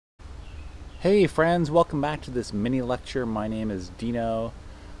Hey friends, welcome back to this mini lecture. My name is Dino.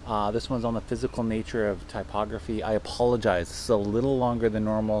 This one's on the physical nature of typography. I apologize, this is a little longer than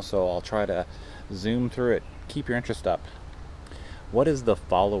normal, so I'll try to zoom through it. Keep your interest up. What is the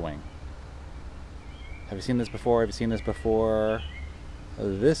following? Have you seen this before? Have you seen this before?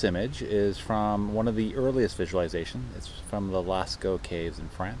 This image is from one of the earliest visualizations. It's from the Lascaux caves in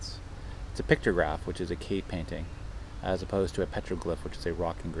France. It's a pictograph, which is a cave painting, as opposed to a petroglyph, which is a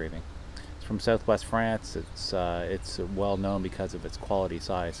rock engraving. From southwest France. It's well known because of its quality,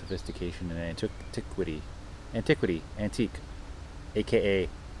 size, sophistication, and antique, aka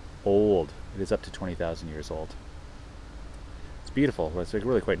old. It is up to 20,000 years old. It's beautiful. It's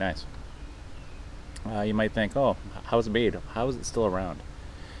really quite nice. You might think, oh, how is it made? How is it still around?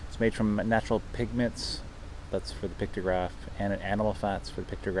 It's made from natural pigments, that's for the pictograph, and animal fats for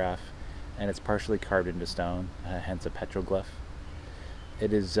the pictograph, and it's partially carved into stone, hence a petroglyph.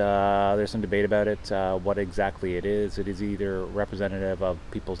 It is, there's some debate about it, what exactly it is. It is either representative of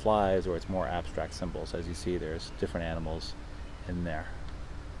people's lives or it's more abstract symbols. As you see, there's different animals in there.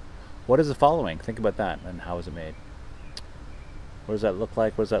 What is the following? Think about that, and how is it made? What does that look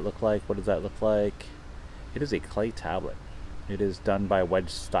like? What does that look like? What does that look like? It is a clay tablet. It is done by a wedge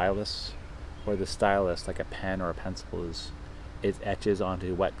stylus, where the stylus, like a pen or a pencil, it etches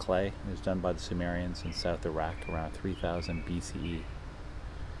onto wet clay. It was done by the Sumerians in South Iraq around 3000 BCE.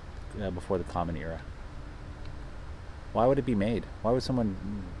 Before the Common Era. Why would it be made? Why would someone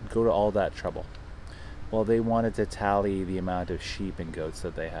go to all that trouble? Well, they wanted to tally the amount of sheep and goats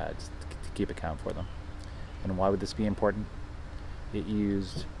that they had to keep account for them. And why would this be important? It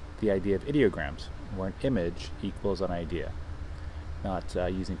used the idea of ideograms, where an image equals an idea, not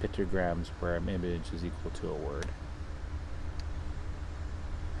using pictograms where an image is equal to a word.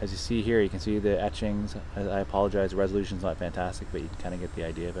 As you see here, you can see the etchings. I apologize, the resolution's not fantastic, but you can kind of get the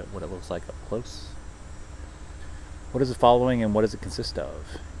idea of it, what it looks like up close. What is the following and what does it consist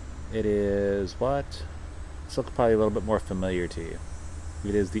of? It is what? This looks probably a little bit more familiar to you.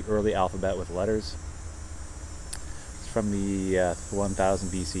 It is the early alphabet with letters. It's from the 1000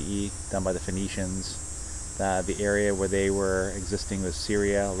 BCE, done by the Phoenicians. The area where they were existing was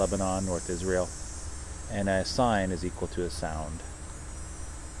Syria, Lebanon, North Israel. And a sign is equal to a sound.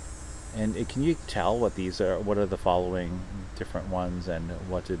 And can you tell what these are? What are the following different ones, and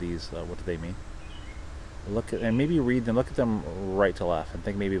what do they mean? Look at, and maybe read them. Look at them right to left, and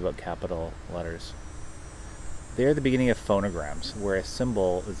think maybe about capital letters. They're the beginning of phonograms, where a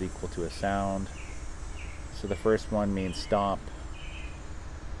symbol is equal to a sound. So the first one means stomp.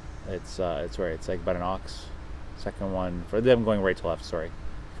 It's right. It's like about an ox. Second one, for them going right to left. Sorry.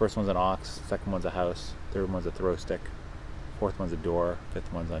 First one's an ox. Second one's a house. Third one's a throw stick. Fourth one's a door.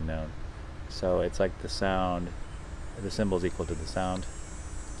 Fifth one's unknown. So it's like the sound, the symbol is equal to the sound.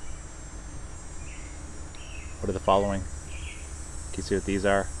 What are the following? Can you see what these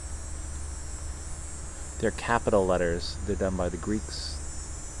are? They're capital letters. They're done by the Greeks.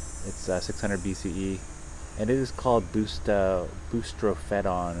 It's 600 BCE. And it is called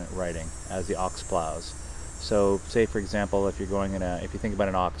boustrophodon writing, as the ox plows. So say, for example, if you think about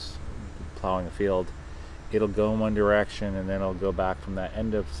an ox plowing a field, it'll go in one direction and then it'll go back from that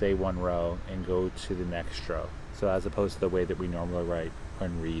end of, say, one row and go to the next row. So as opposed to the way that we normally write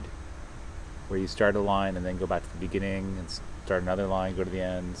and read, where you start a line and then go back to the beginning and start another line, go to the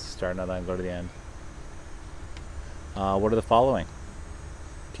end, start another line, go to the end. What are the following?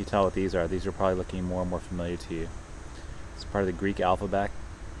 Can you tell what these are? These are probably looking more and more familiar to you. It's part of the Greek alphabet.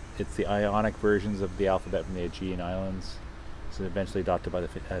 It's the Ionic versions of the alphabet from the Aegean Islands. It's eventually adopted by the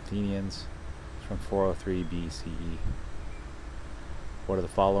Athenians. From 403 BCE. What are the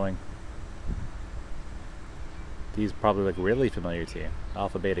following? These probably look really familiar to you.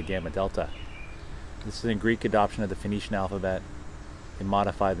 Alpha, beta, gamma, delta. This is a Greek adoption of the Phoenician alphabet. They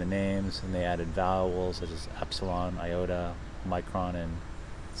modified the names and they added vowels such as epsilon, iota, micron, and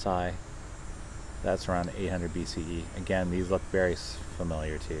psi. That's around 800 BCE. Again, these look very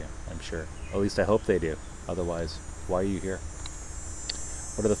familiar to you, I'm sure. At least I hope they do. Otherwise, why are you here?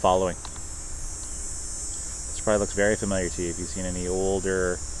 What are the following? Probably looks very familiar to you if you've seen any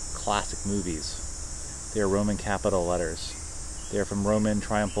older classic movies. They are Roman capital letters. They are from Roman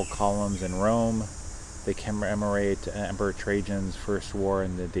triumphal columns in Rome. They commemorate Emperor Trajan's first war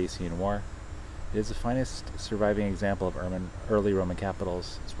in the Dacian War. It is the finest surviving example of early Roman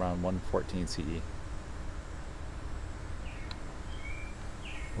capitals. It's around 114 CE.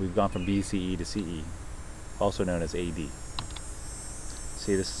 We've gone from BCE to CE, also known as AD.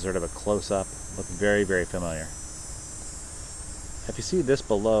 See, this is sort of a close-up. Look very, very familiar. If you see this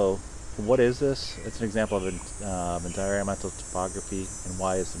below, what is this? It's an example of environmental typography, and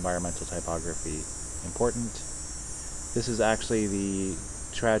why is environmental typography important? This is actually the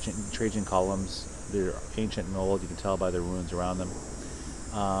Trajan columns. They're ancient and old, you can tell by the ruins around them.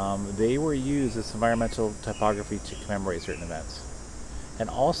 They were used as environmental typography to commemorate certain events. And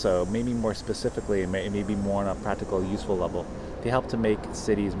also, maybe more specifically, maybe more on a practical, useful level, they help to make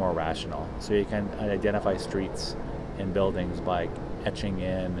cities more rational. So you can identify streets and buildings by etching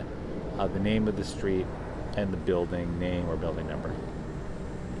in the name of the street and the building name or building number.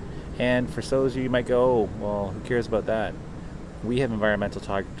 And for those of you might go, oh, well, who cares about that? We have environmental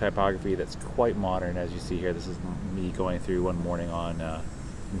typography that's quite modern, as you see here. This is me going through one morning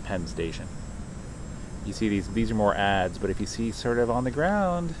in Penn Station. You see these are more ads, but if you see sort of on the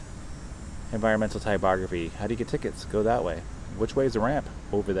ground, environmental typography, how do you get tickets? Go that way. Which way is the ramp?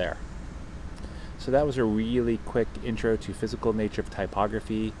 Over there. So that was a really quick intro to physical nature of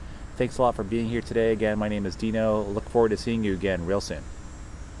typography. Thanks a lot for being here today. Again, my name is Dino. Look forward to seeing you again real soon.